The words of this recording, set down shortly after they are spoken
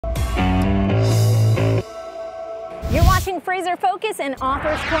watching Fraser Focus and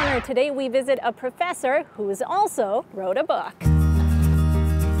Author's Corner. Today we visit a professor who's also wrote a book.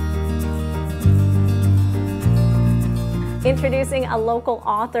 Introducing a local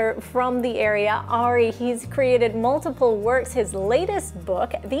author from the area, Ari. He's created multiple works. His latest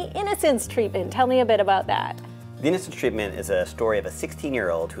book, The Innocence Treatment. Tell me a bit about that. The Innocence Treatment is a story of a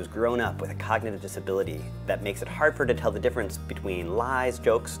 16-year-old who's grown up with a cognitive disability that makes it hard for her to tell the difference between lies,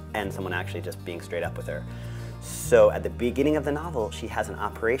 jokes, and someone actually just being straight up with her. So at the beginning of the novel, she has an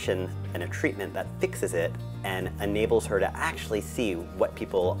operation and a treatment that fixes it and enables her to actually see what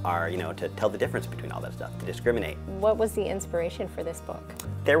people are, to tell the difference between all that stuff, to discriminate. What was the inspiration for this book?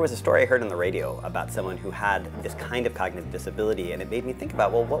 There was a story I heard on the radio about someone who had this kind of cognitive disability, and it made me think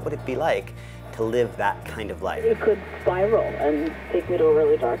about, well, what would it be like to live that kind of life? It could spiral and take me to a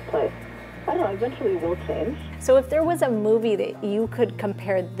really dark place. I don't know, eventually we'll change. So if there was a movie that you could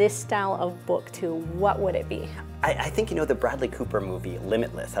compare this style of book to, what would it be? I think, the Bradley Cooper movie,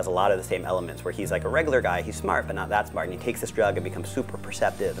 Limitless, has a lot of the same elements where he's like a regular guy, he's smart, but not that smart, and he takes this drug and becomes super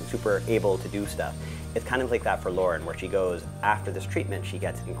perceptive and super able to do stuff. It's kind of like that for Lauren, where she goes, after this treatment, she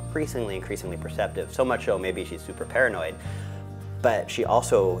gets increasingly perceptive, so much so maybe she's super paranoid. But she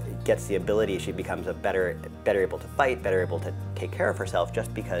also gets the ability, she becomes a better able to fight, better able to take care of herself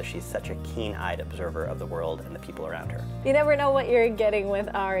just because she's such a keen-eyed observer of the world and the people around her. You never know what you're getting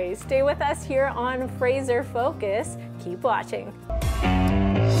with Ari. Stay with us here on Fraser Focus. Keep watching.